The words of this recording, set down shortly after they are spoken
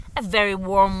A very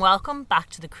warm welcome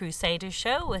back to the Crusaders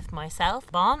show with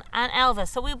myself, Bon, and Elva.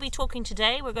 So we'll be talking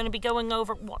today. We're going to be going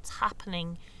over what's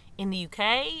happening in the UK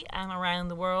and around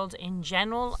the world in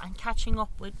general, and catching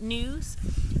up with news,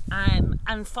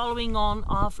 and following on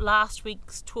of last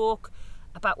week's talk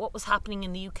about what was happening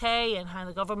in the UK and how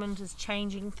the government is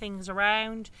changing things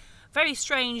around. Very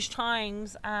strange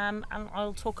times, and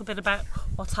I'll talk a bit about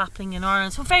what's happening in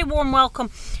Ireland. So very warm welcome.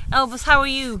 Elvis, how are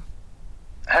you?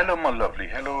 Hello, my lovely.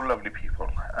 Hello, lovely people.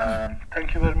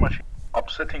 Thank you very much.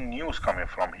 Upsetting news coming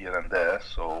from here and there.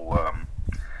 So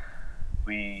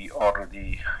we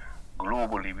already,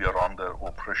 globally, we are under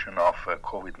oppression of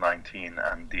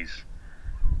COVID-19 and these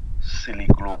silly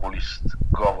globalist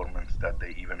governments that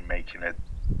they even making it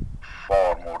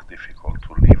far more difficult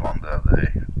to live under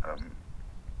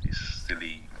this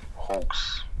silly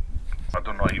hoax. I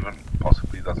don't know, even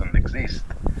possibly doesn't exist.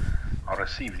 I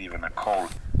received even a call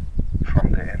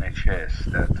from the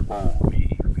NHS that,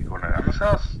 we're gonna, and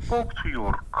I spoke to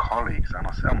your colleagues and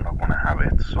I said, I'm not gonna have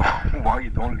it, so why you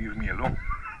don't leave me alone?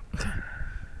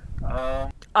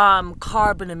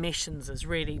 Carbon emissions is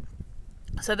really,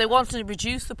 so they want to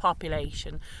reduce the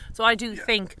population. So I do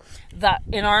think that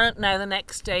in Ireland now the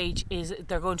next stage is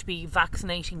they're going to be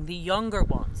vaccinating the younger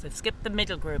ones. They've skipped the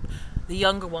middle group, the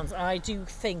younger ones. And I do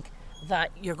think that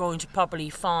you're going to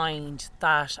probably find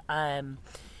that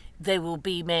they will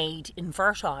be made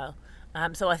infertile.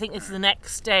 So I think it's the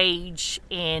next stage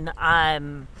in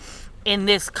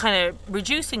this kind of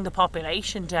reducing the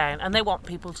population down, and they want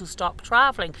people to stop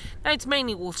travelling. Now it's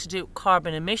mainly all to do with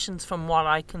carbon emissions from what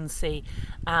I can see.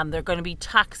 They're going to be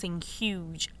taxing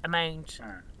huge amount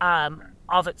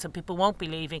of it, so people won't be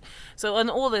leaving. So and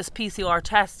all this PCR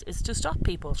test is to stop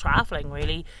people travelling,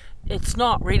 really. It's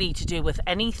not really to do with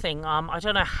anything. I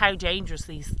don't know how dangerous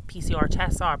these PCR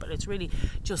tests are, but it's really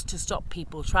just to stop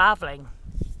people travelling.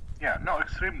 Yeah, no,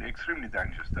 extremely, extremely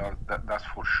dangerous. That's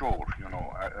for sure. You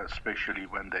know, especially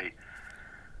when they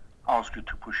ask you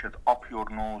to push it up your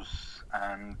nose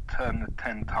and turn it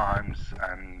 10 times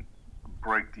and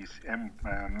break this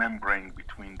membrane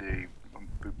between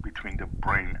the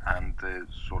brain and the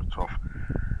sort of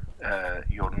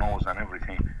your nose and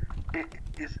everything. It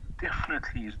is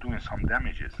definitely is doing some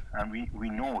damages, and we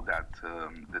know that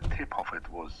the tip of it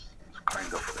was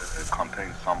kind of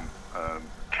contained some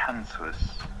cancerous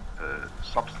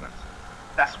substance.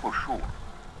 That's for sure.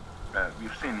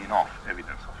 We've seen enough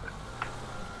evidence of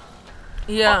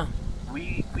it. Yeah. But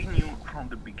we knew from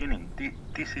the beginning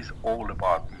this is all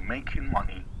about making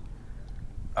money.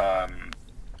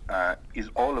 Is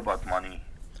all about money.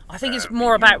 I think it's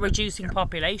more about reducing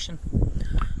population.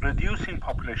 Reducing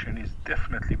population is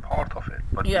definitely part of it.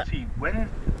 But you see,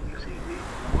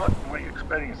 what my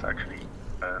experience actually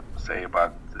say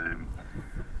about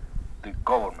the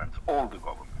governments, all the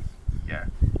governments,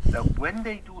 that when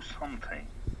they do something,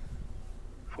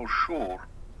 for sure,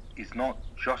 is not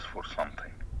just for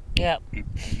something. Yeah. It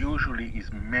usually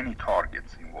is many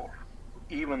targets involved.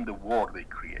 Even the war they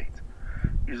create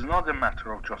is not a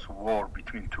matter of just war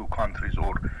between two countries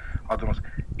or I don't know.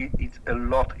 It's a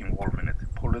lot involved in it.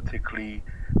 Politically,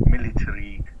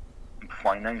 military,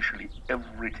 financially,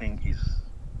 everything is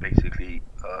basically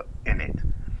in it.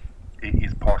 It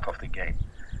is part of the game.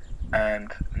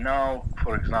 And now,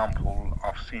 for example,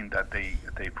 I've seen that they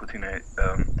put in a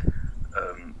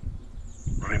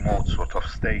remote sort of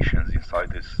stations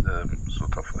inside this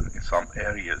sort of in some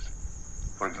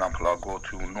areas. For example, I'll go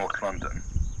to North London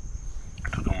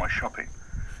to do my shopping,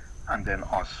 and then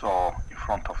I saw in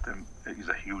front of them is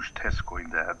a huge Tesco in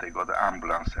there. They got the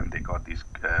ambulance and they got this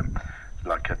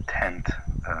like a tent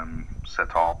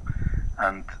set up,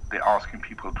 and they're asking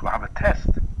people to have a test.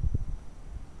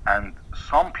 And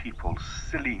some people,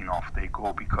 silly enough, they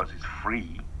go because it's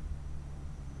free.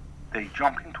 They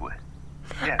jump into it.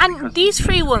 Yeah, and these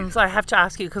free ones, I have to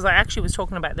ask you, because I actually was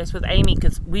talking about this with Amy,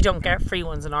 because we don't get free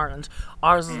ones in Ireland.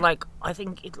 Ours is like, I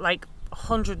think it's like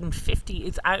 150.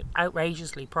 It's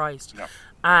outrageously priced.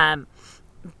 Yeah.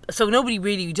 So nobody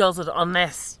really does it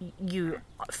unless you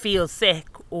feel sick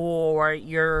or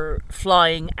you're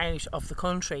flying out of the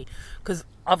country, because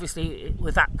obviously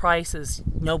with that prices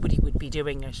nobody would be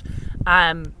doing it.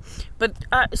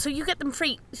 So you get them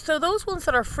free. So those ones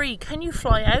that are free, can you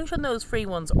fly out on those free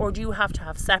ones, or do you have to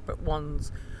have separate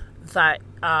ones that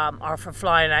are for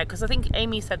flying out? Because I think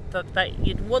Amy said that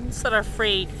you'd ones that are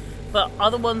free, but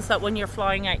other ones that when you're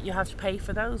flying out you have to pay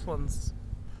for those ones.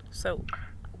 So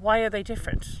why are they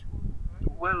different?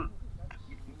 Well,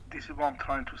 this is what I'm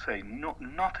trying to say. No,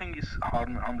 nothing is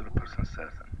 100%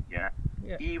 certain. Yeah.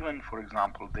 Even, for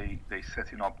example, they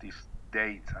setting up these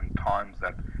dates and times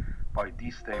that by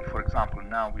this day, for example,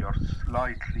 now we are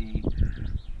slightly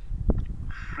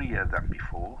freer than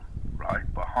before, right?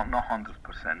 But not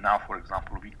 100%. Now, for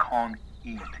example, we can't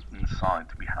eat inside.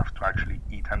 We have to actually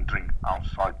eat and drink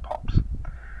outside pubs.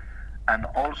 And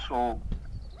also,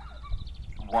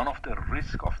 one of the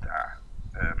risks of that,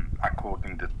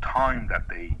 according to the time that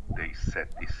they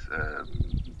set this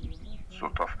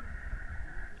sort of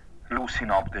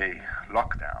loosening up the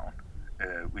lockdown,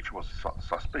 which was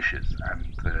suspicious,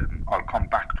 and I'll come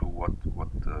back to what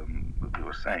we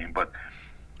were saying. But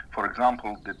for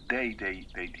example, the day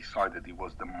they decided, it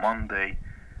was the Monday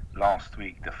last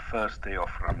week, the first day of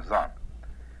Ramadan,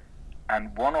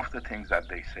 and one of the things that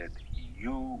they said,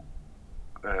 you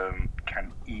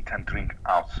can eat and drink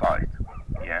outside,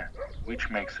 yeah,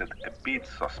 which makes it a bit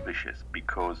suspicious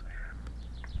because,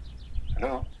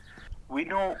 hello, we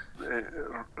know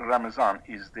Ramadan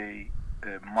is the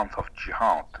month of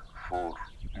jihad for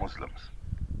Muslims,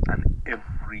 and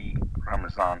every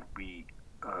Ramadan we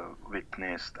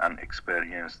witnessed and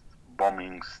experienced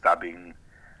bombing, stabbing,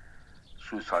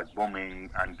 suicide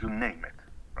bombing, and you name it,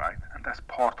 right? And that's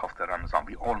part of the Ramadan.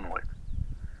 We all know it.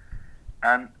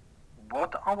 And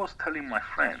what I was telling my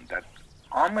friend, that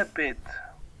I'm a bit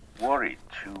worried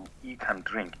to eat and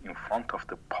drink in front of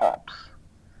the pubs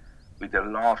with a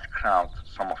large crowd.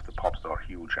 Some of the pubs are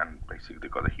huge and basically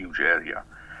got a huge area,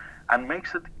 and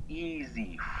makes it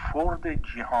easy for the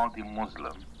jihadi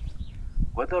Muslim,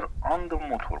 whether on the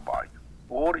motorbike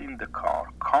or in the car,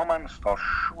 come and start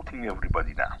shooting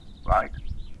everybody down, right?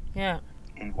 Yeah.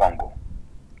 In one go.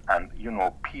 And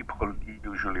people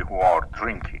usually who are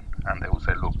drinking, and they will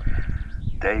say, look,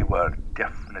 they were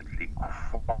definitely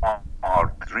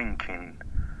kuffar, drinking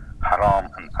haram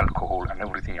and alcohol and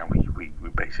everything, and we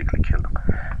basically killed them.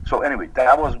 So anyway,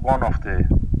 that was one of the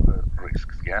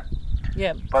risks, yeah?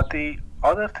 Yeah. But the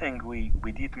other thing we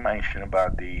did mention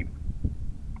about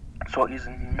so is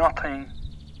nothing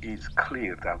is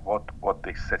clear that what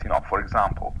they're setting up. For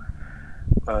example,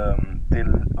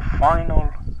 the final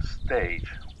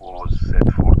stage was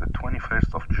set for the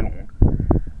 21st of June,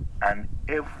 and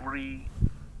every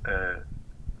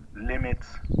limits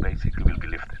basically will be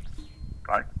lifted,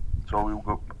 right? So we will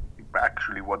go,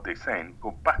 actually what they're saying,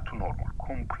 go back to normal,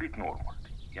 complete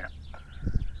normality, yeah.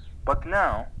 But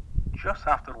now, just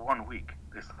after 1 week,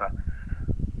 they start,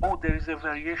 there is a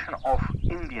variation of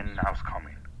Indian now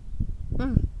coming.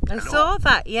 I saw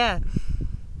that, yeah.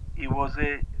 It was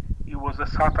a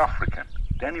South African,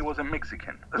 then it was a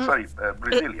Mexican,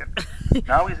 Brazilian,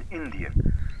 now it's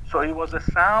Indian. So it was a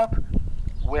South,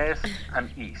 West, and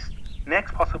East.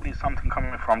 Next, possibly something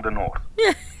coming from the North.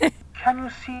 Can you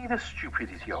see the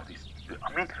stupidity of this?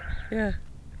 I mean, yeah.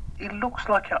 It looks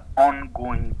like an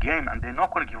ongoing game, and they're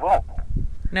not going to give up.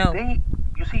 No.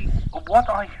 You see, what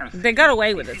I can see... They got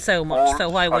away with it so much, so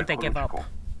why would they give up?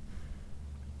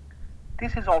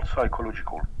 This is all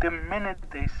psychological. The minute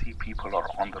they see people are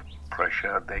under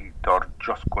pressure, they are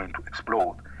just going to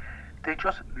explode. They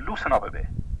just loosen up a bit.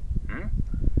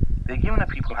 They're giving the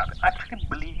people habit. Actually,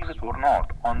 believe it or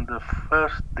not, on the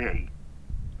first day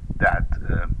that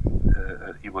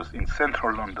it was in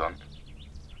central London,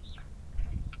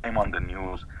 came on the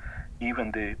news,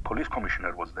 even the police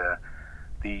commissioner was there,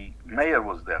 the mayor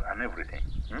was there, and everything.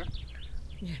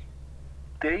 Yeah.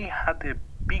 They had the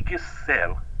biggest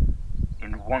sale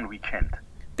in one weekend.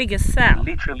 Biggest sale?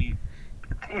 Literally,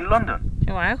 in London.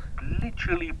 Wow.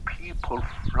 Literally, people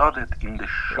flooded in the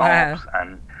shops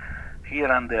and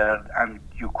here and there, and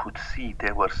you could see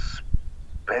they were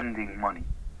spending money.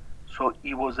 So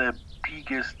it was the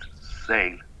biggest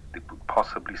sale they could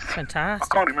possibly see.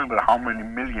 Fantastic. I can't remember how many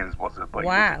millions was it, but it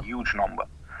was a huge number.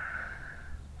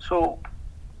 So,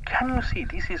 can you see,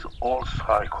 this is all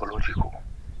psychological.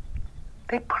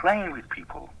 They're playing with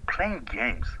people, playing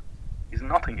games is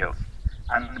nothing else,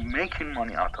 and making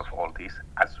money out of all this,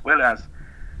 as well as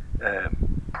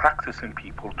practicing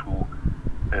people to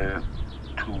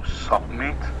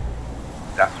submit.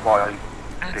 That's why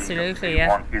they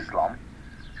want Islam,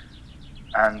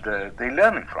 and they're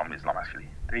learning from Islam. Actually,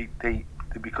 they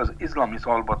because Islam is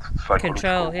all about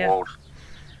psychological wars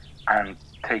and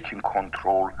taking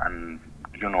control and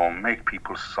make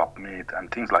people submit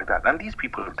and things like that. And these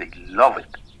people, they love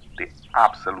it. They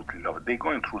absolutely love it. They're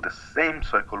going through the same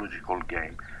psychological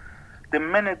game. The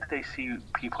minute they see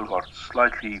people who are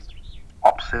slightly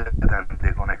upset and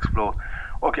they're going to explode.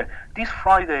 Okay, this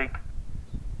Friday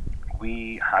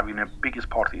we having a biggest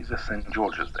party. It's a St.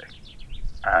 George's Day,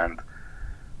 and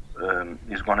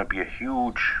it's going to be a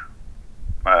huge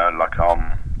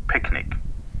picnic.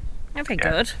 That'd be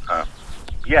good.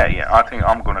 Yeah. I think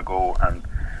I'm going to go, and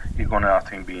you're going to, I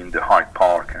think, be in the Hyde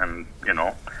Park, and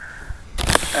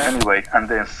Anyway, and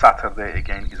then Saturday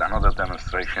again is another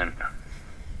demonstration,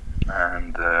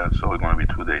 and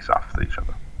 2 days after each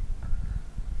other.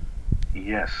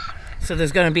 Yes. So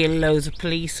there's going to be loads of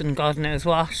police and God knows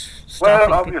what.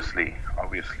 Well, obviously,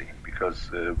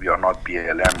 because we are not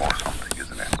BLM or something,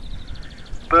 isn't it?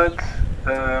 But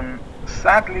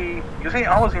sadly, you see,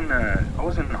 I was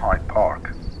in Hyde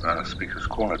Park, Speaker's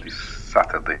Corner, this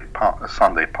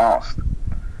Sunday past,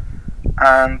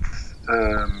 and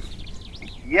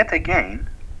yet again,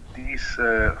 this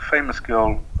famous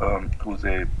girl who's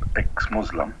a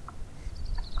ex-Muslim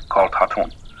called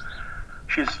Hatun.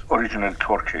 She's originally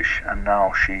Turkish, and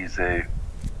now she's a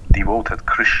devoted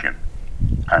Christian,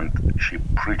 and she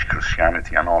preached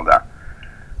Christianity and all that.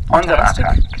 Fantastic.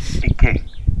 Under attack again.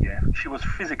 Yeah, she was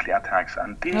physically attacked,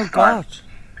 and this time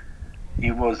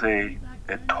he was a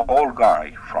tall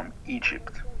guy from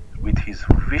Egypt with his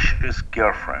vicious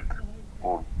girlfriend,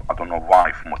 or I don't know,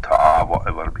 wife, muta'a,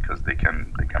 whatever, because they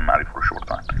can marry for a short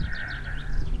time.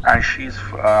 And she's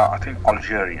I think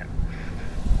Algerian.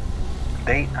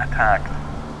 They attacked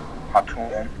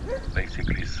Hatun,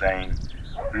 basically saying,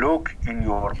 look in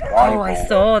your Bible. Oh, I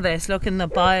saw this. Look in the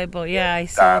Bible. Yeah, I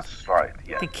saw. That's right.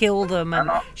 Yeah. They killed them, and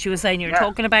she was saying you're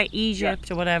talking about Egypt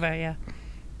or whatever. Yeah.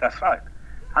 That's right.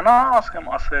 And I asked him.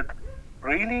 I said,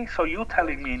 "Really? So you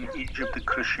telling me in Egypt the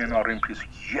Christians are in peace?"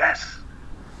 Yes.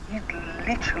 He's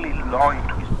literally lying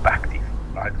to his back teeth,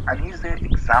 right? And he's the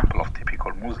example of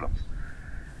typical Muslims.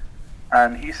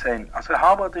 And he's saying, I said,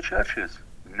 how about the churches?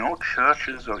 No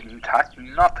churches are intact.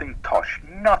 Nothing touched.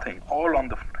 Nothing. All on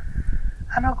the.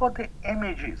 And I got the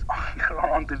images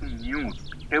on the news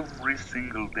every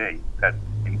single day that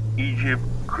in Egypt,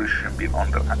 Christians been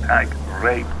under attack,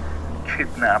 raped,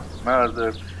 kidnapped,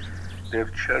 murdered, their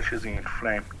churches in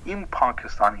flames. In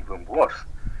Pakistan, even worse.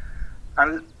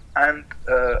 And I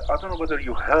don't know whether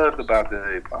you heard about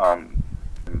the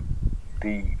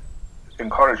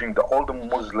encouraging all the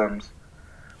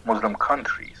Muslim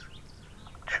countries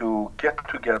to get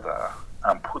together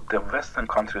and put the Western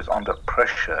countries under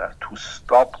pressure to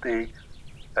stop the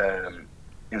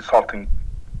insulting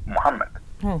Muhammad,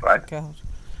 right? God.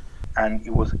 And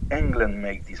it was England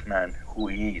made this man who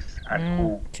he is and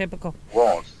who typical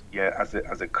was, as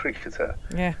a cricketer.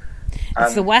 Yeah,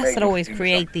 it's the West that always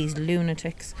create these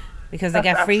lunatics because they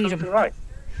get freedom. Absolutely right.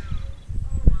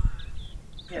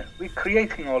 Yeah, we're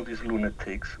creating all these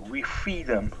lunatics. We feed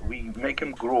them. We make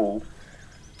them grow.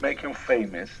 Make him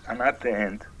famous, and at the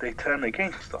end they turn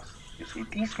against us. You see,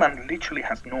 this man literally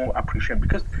has no appreciation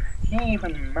because he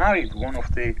even married one of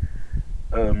the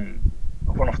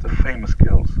famous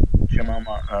girls,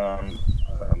 Jemima.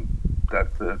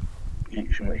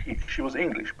 She was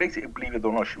English. Basically, believe it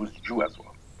or not, she was Jew as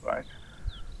well, right?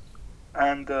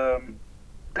 And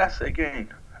that's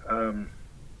again.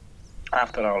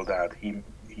 After all that, he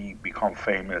became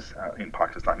famous in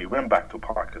Pakistan. He went back to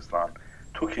Pakistan.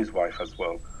 Took his wife as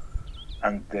well,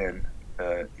 and then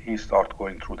he started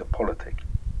going through the politics.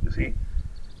 You see,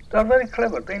 they're very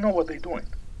clever. They know what they're doing,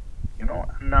 you know.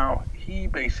 And now he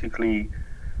basically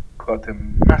got a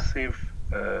massive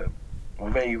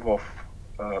wave of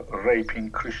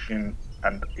raping Christian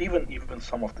and even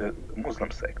some of the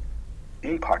Muslim sect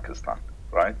in Pakistan.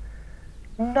 Right?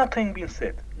 Nothing been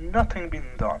said. Nothing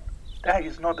been done. That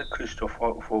is not a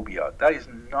Christophobia. That is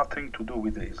nothing to do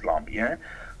with the Islam. Yeah.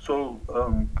 So,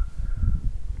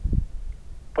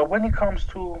 but when it comes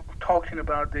to talking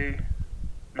about the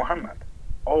Muhammad,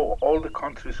 all the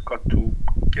countries got to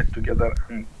get together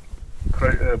and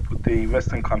put the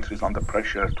Western countries under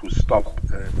pressure to stop,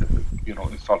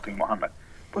 insulting Muhammad.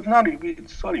 But now,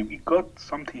 we got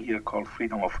something here called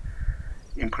freedom of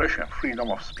impression,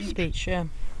 freedom of speech. Yeah.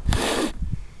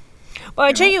 Well,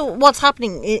 I tell you what's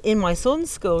happening in my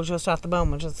son's school just at the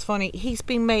moment. It's funny. He's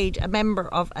been made a member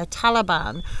of a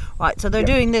Taliban, right? So they're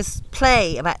doing this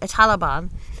play about a Taliban,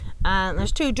 and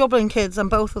there's 2 Dublin kids, and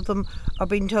both of them are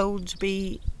being told to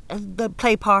be the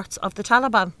play parts of the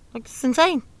Taliban. Like, it's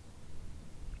insane.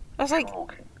 I was like,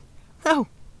 no.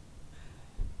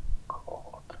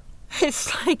 God.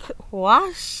 It's like,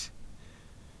 what?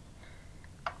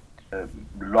 A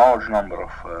large number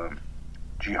of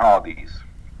jihadis,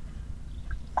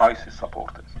 ISIS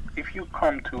supporters. If you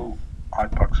come to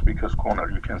Hyde Park Speaker's Corner,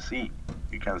 you can see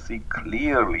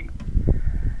clearly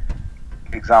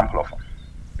example of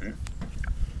them.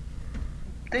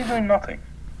 They're doing nothing.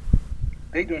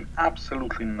 They're doing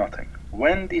absolutely nothing.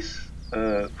 When this,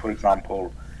 for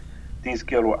example, this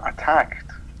girl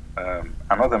attacked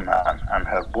another man and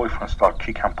her boyfriend started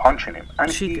kicking and punching him,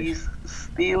 and he's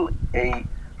still a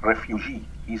refugee.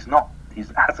 He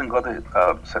hasn't got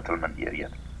a settlement here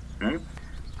yet.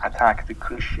 Attack the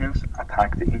Christians,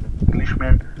 attack the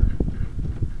Englishmen,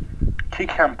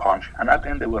 kick and punch, and at the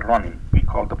end they were running. We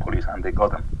called the police and they got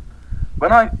them.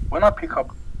 when I pick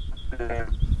up a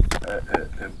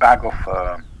bag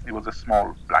of it was a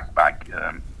small black bag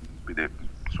with a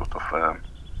sort of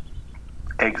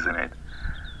eggs in it.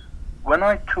 When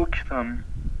I took them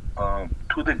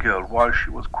to the girl while she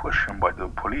was questioned by the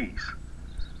police,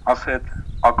 I said,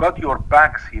 "I got your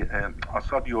bags here. I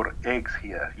saw your eggs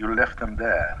here. You left them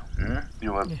there.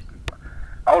 You were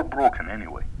all broken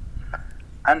anyway."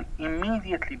 And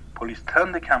immediately, police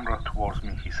turned the camera towards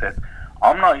me. He said,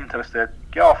 "I'm not interested.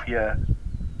 Get off here."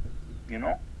 You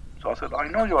know. So I said, "I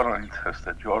know you are not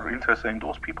interested. You are interested in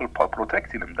those people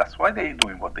protecting them. That's why they're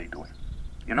doing what they're doing."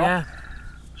 You know. Yeah.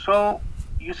 So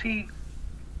you see,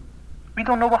 we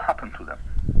don't know what happened to them.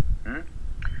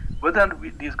 Whether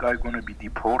this guy going to be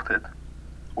deported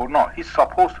or not, he's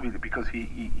supposed to be because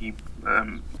he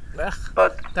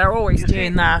but they're always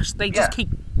doing see, that. They just keep,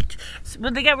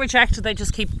 when they get rejected, they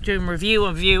just keep doing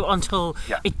review until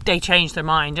they change their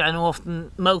mind. And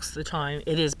often, most of the time,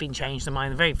 it is being changed their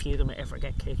mind. Very few of them ever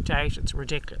get kicked out. It's a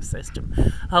ridiculous system.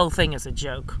 The whole thing is a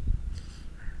joke.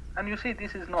 And you see,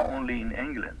 this is not only in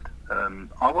England.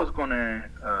 I was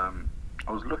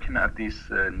looking at this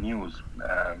news.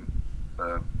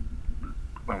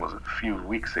 When was it? A few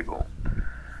weeks ago.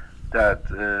 That,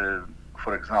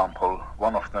 for example,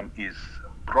 one of them is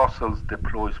Brussels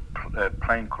deploys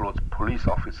plainclothes police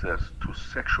officers to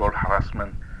sexual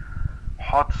harassment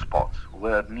hotspots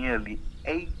where nearly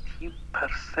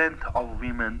 80% of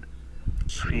women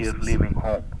fear leaving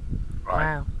home.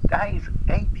 Right? Wow. That is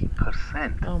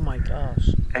 80%. Oh my gosh.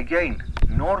 Again,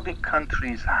 Nordic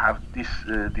countries have this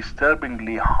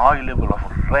disturbingly high level of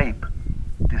rape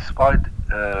despite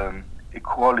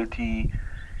equality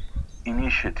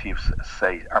initiatives,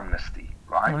 say Amnesty,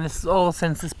 right? And this is all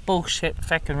since this bullshit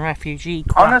fucking refugee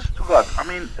crap. Honest to God, I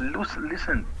mean,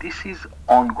 listen, this is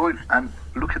ongoing. And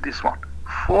look at this one.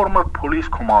 Former police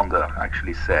commander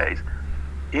actually says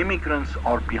immigrants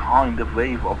are behind the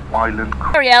wave of violent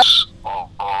crimes. Or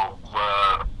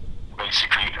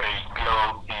basically a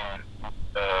girl in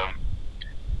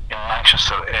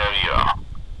Manchester area,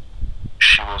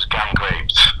 she was gang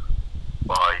raped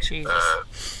by a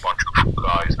bunch of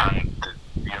guys, and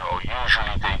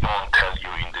usually they don't tell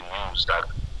you in the news that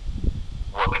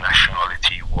what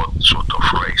nationality, what sort of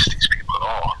race these people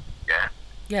are.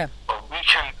 Yeah. But we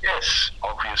can guess,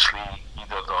 obviously,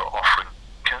 either they're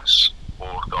Africans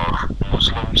or they're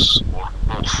Muslims or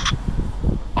both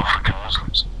African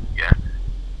Muslims.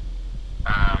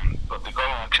 But the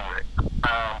government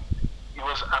it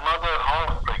was another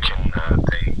heartbreaking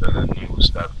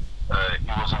news that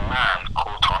it was a man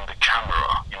caught on the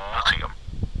camera in Nottingham,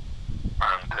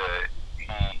 and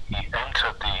he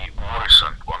entered the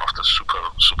Morrison, one of the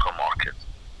supermarket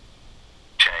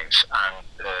chains, and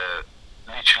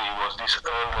literally was this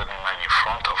elderly man in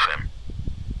front of him,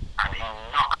 and he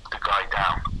knocked the guy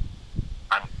down,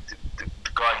 and the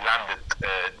guy landed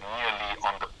nearly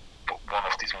on one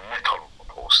of these metal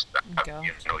posts that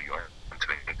you're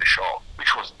entering the shop,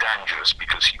 which was dangerous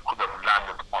because he could have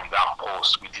landed on that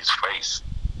post with his face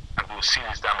and there was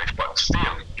serious damage. But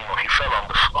still, he fell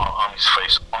on his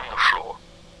face on the floor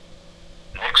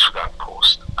next to that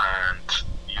post, and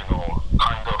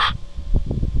kind of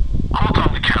caught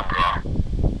on the camera.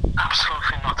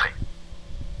 Absolutely nothing.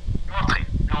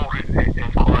 No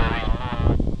inquiry,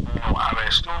 no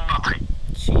arrest, no nothing.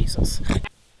 Jesus.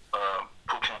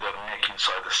 Putting their neck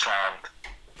inside the sand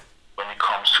when it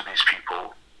comes to these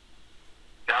people.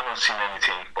 They haven't seen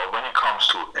anything, but when it comes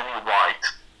to any white,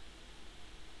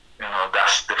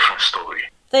 that's a different story.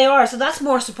 They are, so that's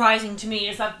more surprising to me,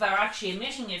 is that they're actually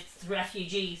admitting it's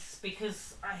refugees,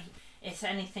 because it's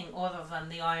anything other than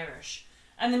the Irish.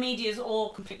 And the media is all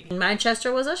completely... In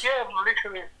Manchester, was it? Yeah,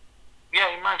 literally.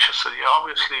 Yeah, in Manchester. Yeah,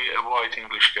 obviously a white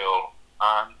English girl,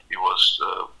 and he was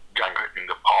gang raping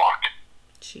the park.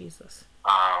 Jesus.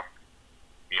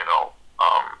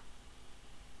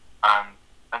 And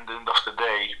at the end of the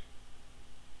day,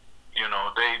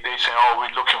 they say, "Oh,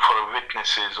 we're looking for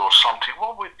witnesses or something."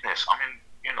 What witness? I mean,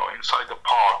 inside the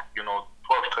park,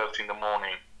 12:30 in the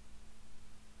morning.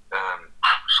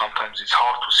 Sometimes it's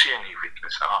hard to see any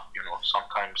witness.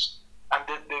 Sometimes, and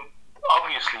they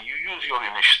obviously you use your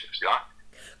initiatives, yeah.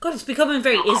 God, it's becoming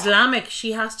very Islamic.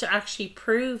 She has to actually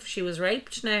prove she was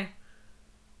raped now.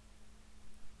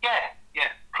 Yeah.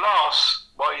 Plus,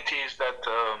 what it is that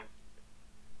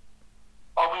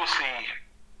obviously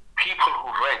people who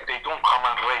rape, they don't come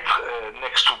and rape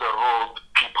next to the road,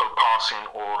 people passing,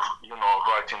 or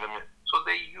right in the middle. So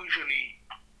they usually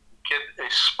get a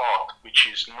spot which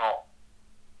is not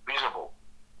visible,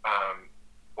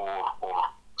 or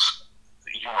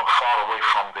far away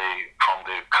from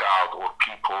the crowd or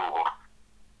people, or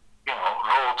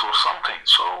roads or something.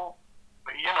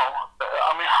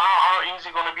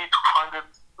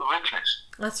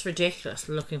 That's ridiculous.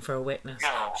 Looking for a witness. You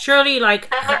know, Surely, like,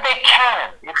 but they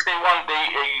can if they want.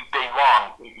 They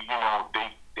want. You know,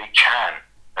 they can.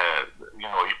 You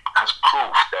know, it has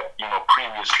proof that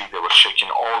previously they were checking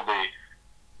all the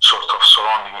sort of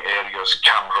surrounding areas,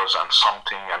 cameras and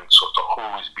something, and sort of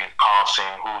who is been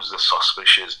passing, who's the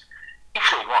suspicious, if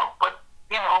they want. But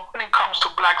when it comes to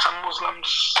blacks and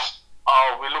Muslims,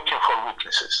 we're looking for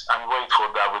witnesses and wait for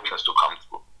that witness to come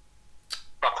through.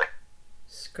 Nothing.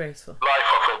 Disgraceful.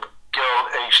 Life of a girl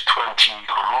aged 20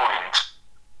 ruined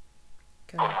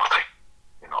for nothing.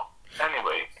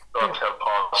 Anyway, God help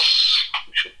us.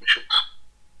 We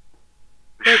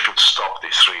should stop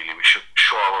this. Really, we should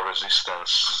show our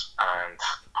resistance and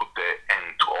put the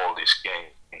end to all these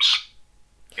games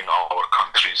in our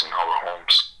countries, in our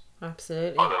homes.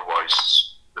 Absolutely.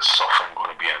 Otherwise, the suffering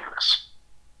going to be endless.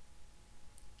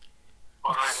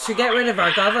 To get rid of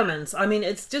our governments. I mean,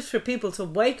 it's just for people to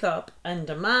wake up and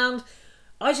demand.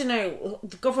 I don't know,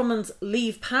 the governments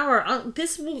leave power.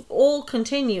 This will all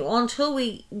continue until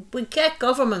we get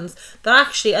governments that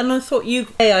actually, and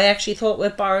I actually thought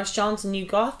with Boris Johnson you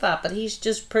got that, but he's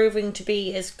just proving to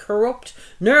be as corrupt,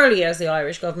 nearly as the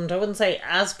Irish government. I wouldn't say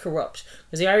as corrupt,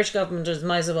 because the Irish government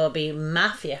might as well be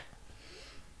mafia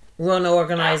run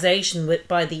organisation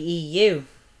by the EU.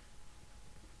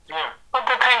 Yeah, but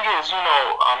the thing is,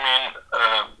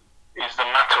 it's the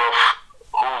matter of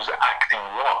who's acting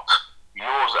what.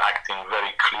 Yours acting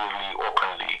very clearly,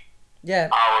 openly. Yeah.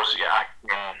 Ours, you're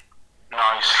acting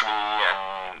nicely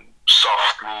and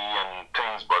softly and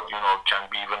things, but can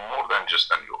be even more than just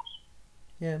than yours.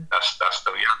 Yeah. That's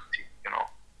the reality,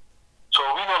 So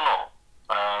we don't know.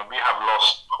 We have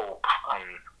lost hope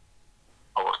and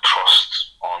our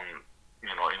trust on,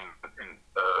 in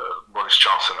Boris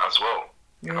Johnson as well.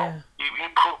 You know, he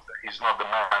proved that he's not the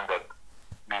man that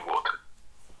we voted.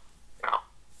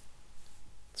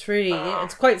 It's really,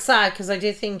 it's quite sad, because I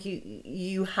do think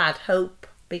you had hope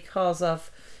because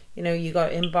of, you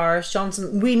got in Boris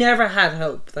Johnson. We never had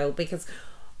hope though, because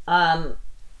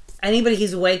anybody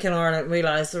who's awake in Ireland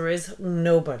realise there is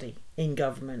nobody in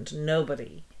government,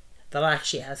 nobody that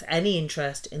actually has any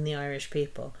interest in the Irish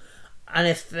people. And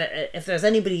if there's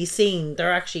anybody seen,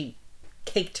 they're actually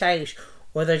kicked out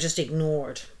or they're just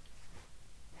ignored.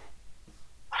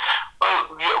 Well,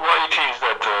 what it is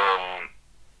that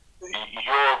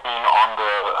you're being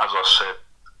under, as I said,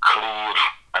 clear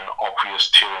and obvious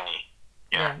tyranny.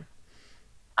 Yeah.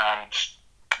 And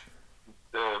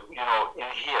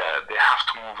in here they have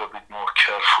to move a bit more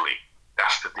carefully.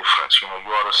 That's the difference. You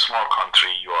are a small country.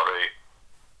 You are a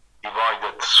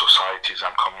divided societies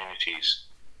and communities,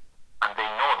 and they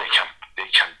know they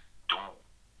can do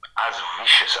as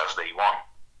vicious as they want.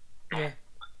 Yeah.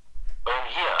 But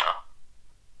in here,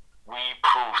 we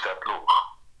prove that, look,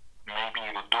 maybe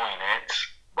you're doing it,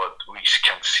 but we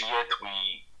can see it,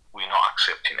 we're not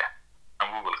accepting it. And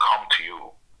we will come to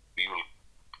you, we will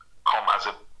come as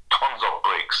tons of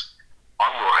bricks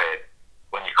on your head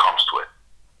when it comes to it.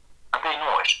 And they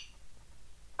know it.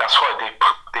 That's why they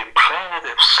plan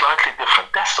it slightly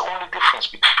different. That's the only difference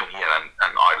between here and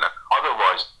Ireland.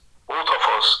 Otherwise, both of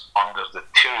us under the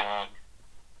tyranny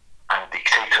and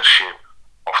dictatorship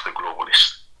of the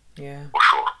globalists. Yeah. For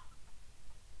sure.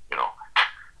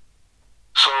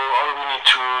 So all we need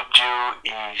to do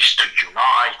is to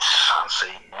unite and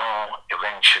say no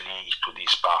eventually to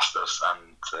these bastards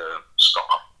and stop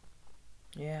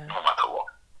them. Yeah. No matter what.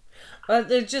 Well,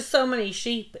 there's just so many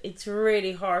sheep. It's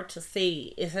really hard to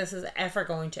see if this is ever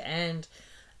going to end,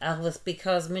 Elvis,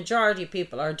 because majority of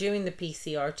people are doing the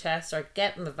PCR test, are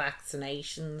getting the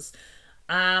vaccinations,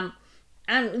 and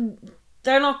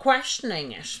they're not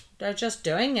questioning it. They're just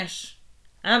doing it.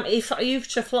 If you've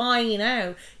to fly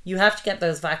now, you have to get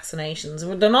those vaccinations.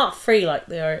 Well, they're not free like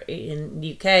they are in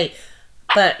the UK,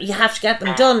 but you have to get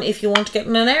them done if you want to get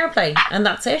in an airplane, and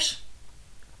that's it.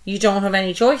 You don't have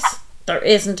any choice. There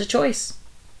isn't a choice,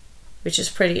 which is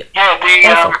pretty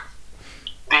awful.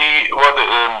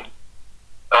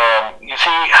 You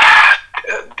see,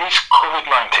 this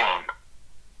COVID-19,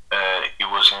 it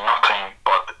was nothing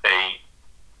but a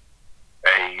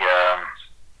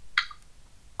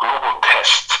global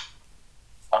test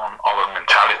on our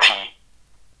mentality,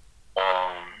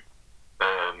 on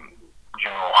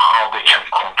how they can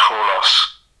control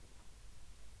us,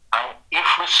 and if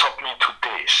we submit to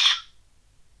this,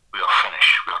 we are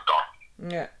finished. We are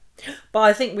done. Yeah, but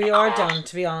I think we are done.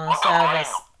 To be honest,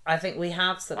 Elvis, I think we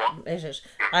have submitted.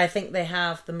 I think they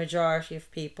have. The majority of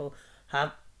people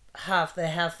have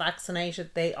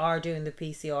vaccinated. They are doing the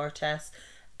PCR test.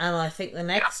 And I think the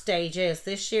next stage is,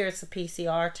 this year it's a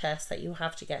PCR test that you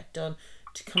have to get done.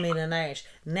 to come in and out.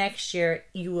 Next year,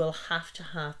 you will have to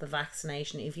have the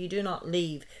vaccination. If you do not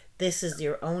leave, this is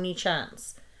your only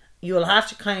chance. You will have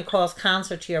to kind of cause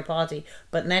cancer to your body,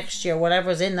 but next year,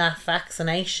 whatever's in that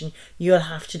vaccination, you'll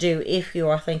have to do if you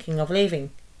are thinking of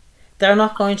leaving. They're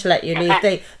not going to let you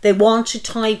leave. They want to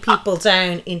tie people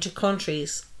down into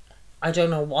countries. I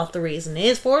don't know what the reason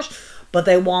is for it, but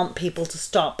they want people to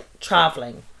stop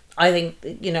travelling. I think,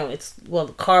 it's,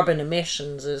 carbon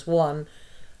emissions is one,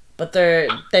 but they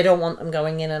don't want them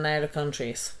going in and out of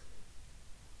countries.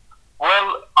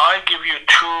 Well, I give you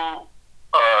two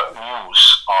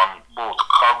news on both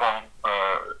carbon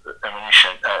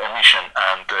emission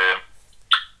and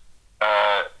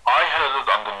I heard it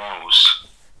on the news,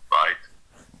 right,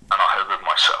 and I heard it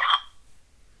myself,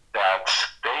 that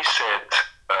they said,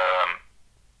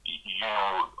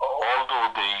 although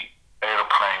the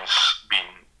airplanes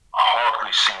been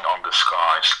hardly seen on the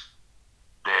skies,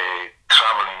 the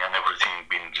traveling and everything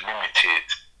been limited,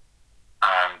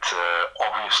 and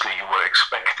obviously you were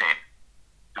expecting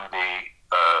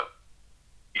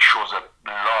it shows a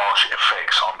large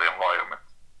effects on the environment,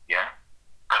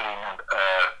 clean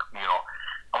air,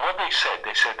 and what they said,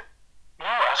 no,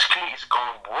 actually it's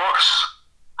going worse.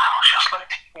 I was just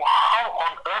like, how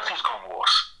on earth is going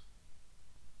worse?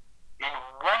 In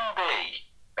one day,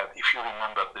 that if you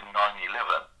remember the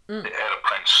 9/11, the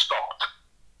airplane stopped.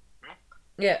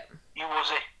 Yeah. It was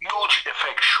a huge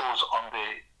effect shows on the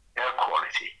air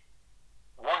quality.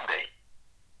 One day.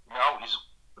 Now is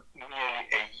nearly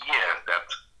a year that,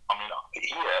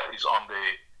 here is on the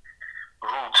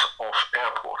route of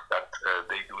airport that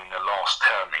they do in the last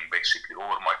turning, basically,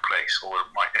 over my place, over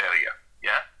my area.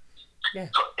 Yeah?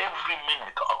 So every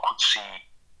minute I could see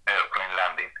airplane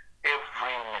landing.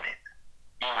 Every minute.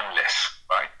 Even less,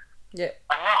 right? Yeah.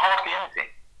 And not hardly anything.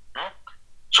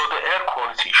 So the air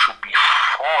quality should be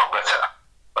far better.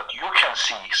 But you can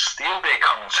see, still they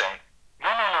come and say,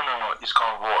 no, it's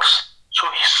gone worse. So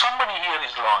somebody here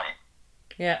is lying.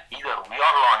 Yeah. Either we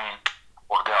are lying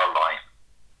or they are lying.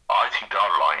 I think they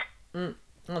are lying.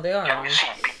 Oh, they are. Can you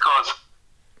see? Because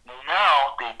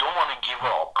now they don't want to give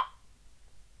up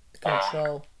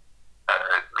control.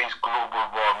 This global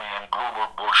warming and global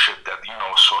bullshit that,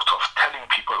 sort of telling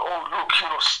people, oh, look,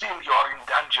 still you are in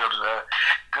danger.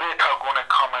 Greta are going to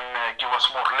come and give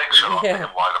us more lecture on the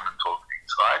environmental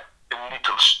things, right? The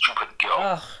little stupid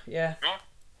girl. Oh, yeah.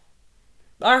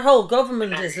 Our whole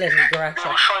government is little Greta. They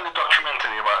were showing a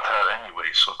documentary about her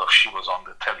anyway, sort of, she was on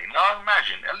the telly. Now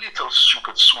imagine a little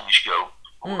stupid Swedish girl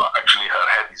who actually her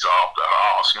head is up her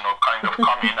ass, kind of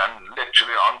coming and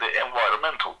lecturing on the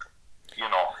environmental thing.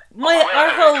 Our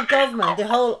whole government, the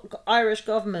whole Irish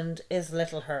government is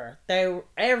little her.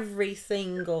 Every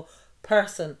single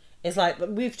person is like,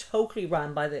 we've totally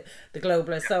run by the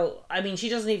globalists. So, she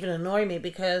doesn't even annoy me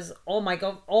because all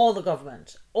the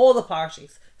government, all the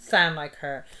parties sound like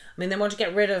her. They want to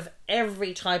get rid of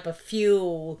every type of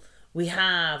fuel we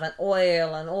have and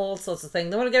oil and all sorts of things.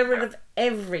 They want to get rid of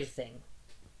everything.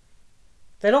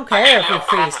 They don't care if we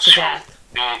freeze to death.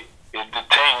 The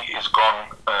thing is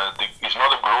gone, it's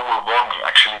not a global warming,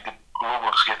 actually the global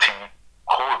is getting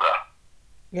colder.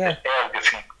 Yeah. The air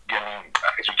getting,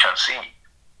 as you can see,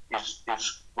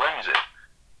 is when is it?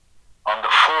 On the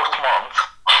 4th month,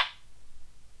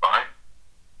 right?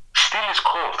 Still is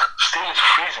cold, still is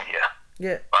freezing here.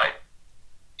 Yeah. Right?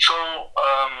 So,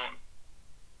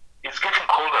 it's getting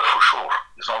colder for sure,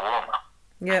 it's not warmer.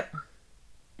 Yeah.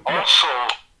 Also,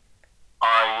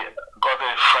 I got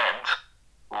a friend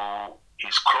who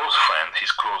his close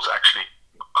actually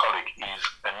colleague is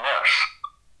a nurse,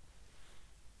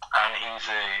 and he's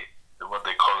what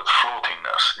they call it floating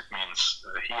nurse. It means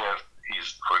here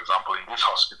he's, for example, in this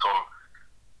hospital,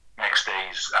 next day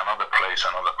is another place,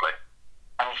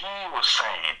 and he was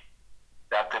saying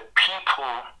that the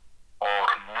people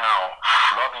are now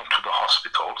flooding to the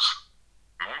hospitals,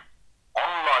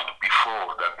 unlike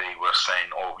before that they were saying,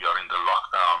 oh, we are in the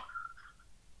lockdown,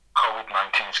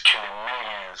 COVID-19 is killing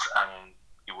millions, and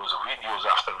it was videos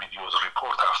after videos,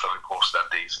 report after reports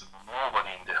that there is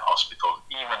nobody in the hospital,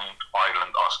 even in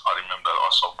Ireland. I remember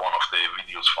also one of the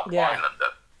videos from Ireland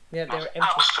that there were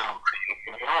absolutely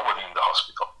nobody in the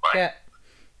hospital, right? Yeah.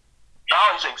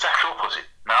 Now it's exactly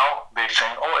opposite. Now they're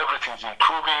saying, oh, everything's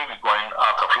improving, we're going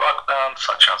out of lockdown,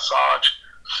 such and such,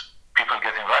 people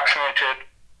getting vaccinated,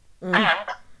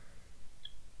 and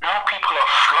now people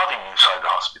are flooding inside the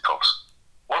hospitals.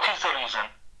 What is the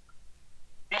reason?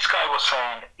 This guy was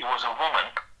saying it was a woman.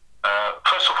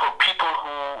 First of all, people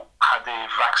who had the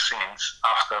vaccines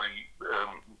after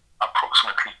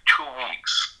approximately 2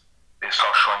 weeks, they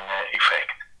start showing an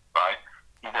effect, right?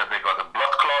 Either they got a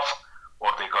blood clot,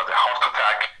 or they got a heart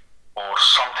attack, or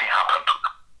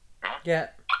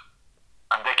Yeah.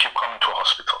 And they keep coming to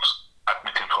hospitals,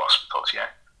 admitting to hospitals, yeah?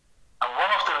 And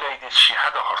one of the ladies, she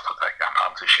had a heart attack,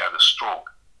 apparently she had a stroke.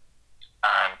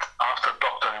 And after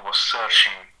doctor was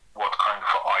searching what kind of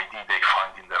ID they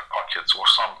find in their pockets or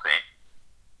something,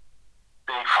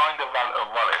 they find a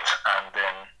wallet, and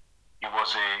then it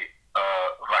was a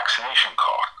vaccination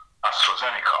card,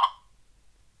 AstraZeneca.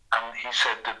 And he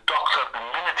said, the doctor, the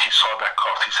minute he saw that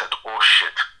card, he said, oh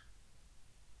shit.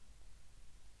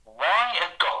 Why a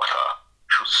doctor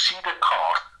should see the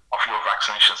card of your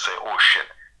vaccination say, oh shit?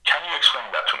 Can you explain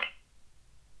that to me?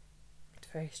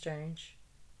 It's very strange.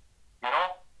 You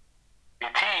know,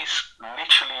 it is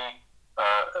literally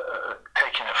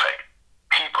taking effect.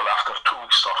 People after 2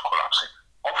 weeks start collapsing.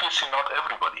 Obviously, not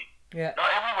everybody. Yeah. Not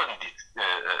everybody did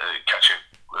catch a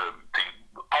thing.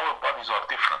 Our bodies are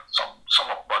different. Some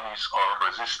of bodies are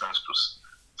resistant to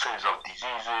cells of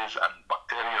diseases and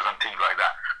bacteria and things like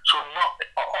that. So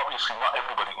obviously not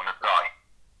everybody going to die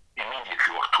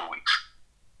immediately or 2 weeks.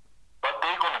 But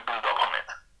they're going to build up on it.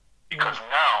 Because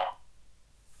now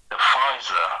the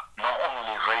Pfizer not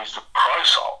only raised the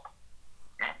price up,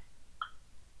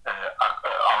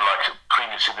 unlike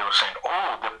previously they were saying,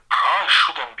 oh, the price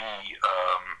shouldn't be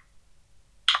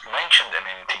mentioned in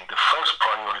anything. The first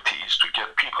priority is to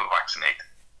get people vaccinated.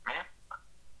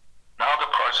 Now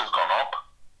the price has gone up,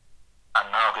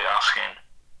 and now they're asking,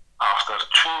 after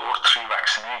 2 or 3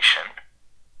 vaccination,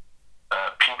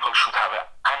 people should have an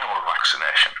annual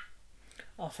vaccination.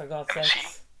 Oh, for God's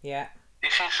sake. Yeah.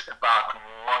 This is about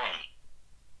money.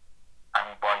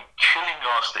 And by killing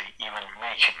us, they even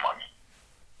making money.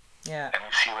 Yeah. And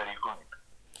you see where you're going.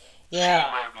 Yeah.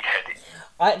 See where we're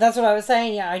heading. That's what I was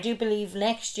saying. Yeah, I do believe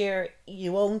next year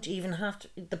you won't even have to.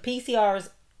 The PCR is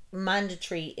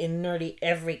mandatory in nearly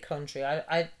every country.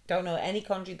 I don't know any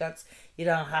country that's you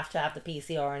don't have to have the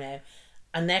PCR now.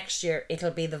 And next year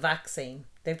it'll be the vaccine.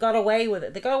 They've got away with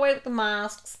it. They got away with the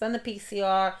masks, then the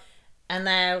PCR, and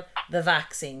now the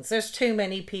vaccines. There's too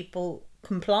many people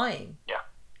complying. Yeah.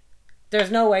 There's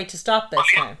no way to stop this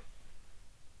now.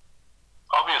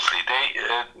 Obviously,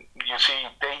 you see,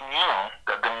 they knew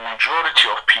that the majority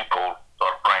of people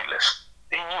are brainless.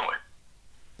 They knew it.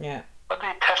 Yeah. But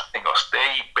they're testing us. They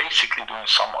basically doing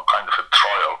some kind of a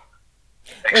trial.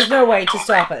 There's no way to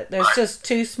stop it. There's just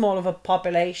too small of a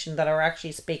population that are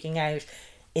actually speaking out.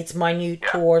 It's minute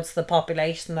towards the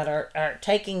population that are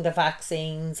taking the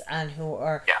vaccines and who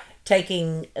are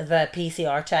taking the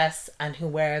PCR tests and who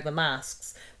wear the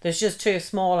masks. There's just too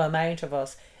small amount of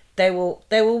us. They will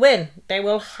win. They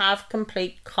will have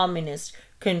complete communist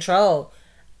control.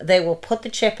 They will put the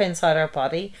chip inside our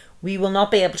body. We will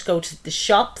not be able to go to the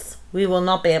shops. We will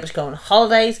not be able to go on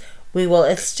holidays. We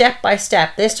will, step by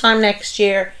step, this time next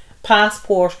year,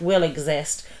 passport will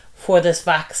exist for this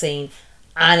vaccine.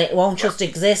 And it won't just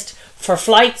exist for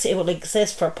flights. It will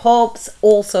exist for pubs,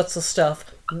 all sorts of stuff.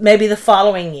 Maybe the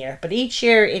following year. But each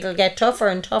year it'll get tougher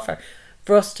and tougher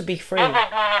for us to be free. Yeah,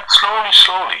 they're doing it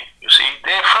slowly. You see,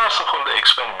 first of all, they're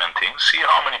experimenting, see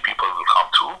how many people will come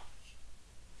through.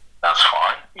 That's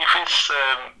fine. If it's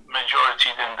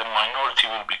majority, then the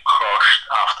minority will be crushed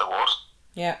afterwards.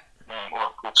 Yeah.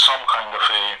 Or with some kind of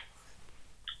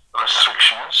a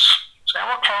restrictions. Say,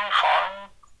 okay,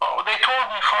 fine. Oh, they told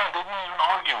me fine. They didn't even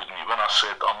argue with me when I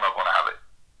said I'm not going to have it.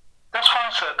 That's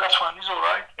fine, sir. That's fine. It's all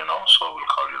right, so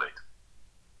we'll call you later.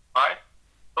 Right?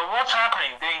 But what's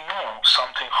happening, they know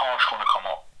something harsh going to come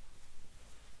up.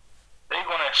 They're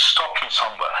going to stop you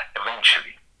somewhere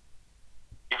eventually.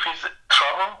 If it's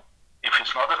travel, if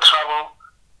it's not a travel,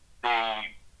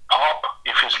 the pub,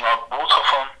 if it's not both of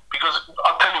them, because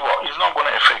I'll tell you what, it's not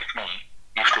going to affect me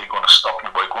if they're going to stop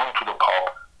me by going to the pub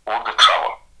or the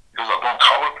travel, because I don't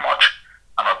travel much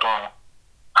and I don't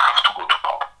have to go to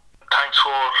pub. Thanks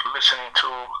for listening to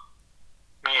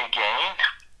me again.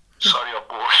 Sorry I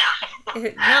bored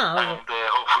you. No. And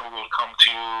hopefully we'll come to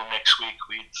you next week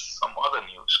with some other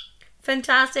news.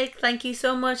 Fantastic. Thank you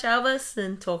so much, Elvis,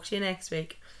 and talk to you next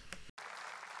week.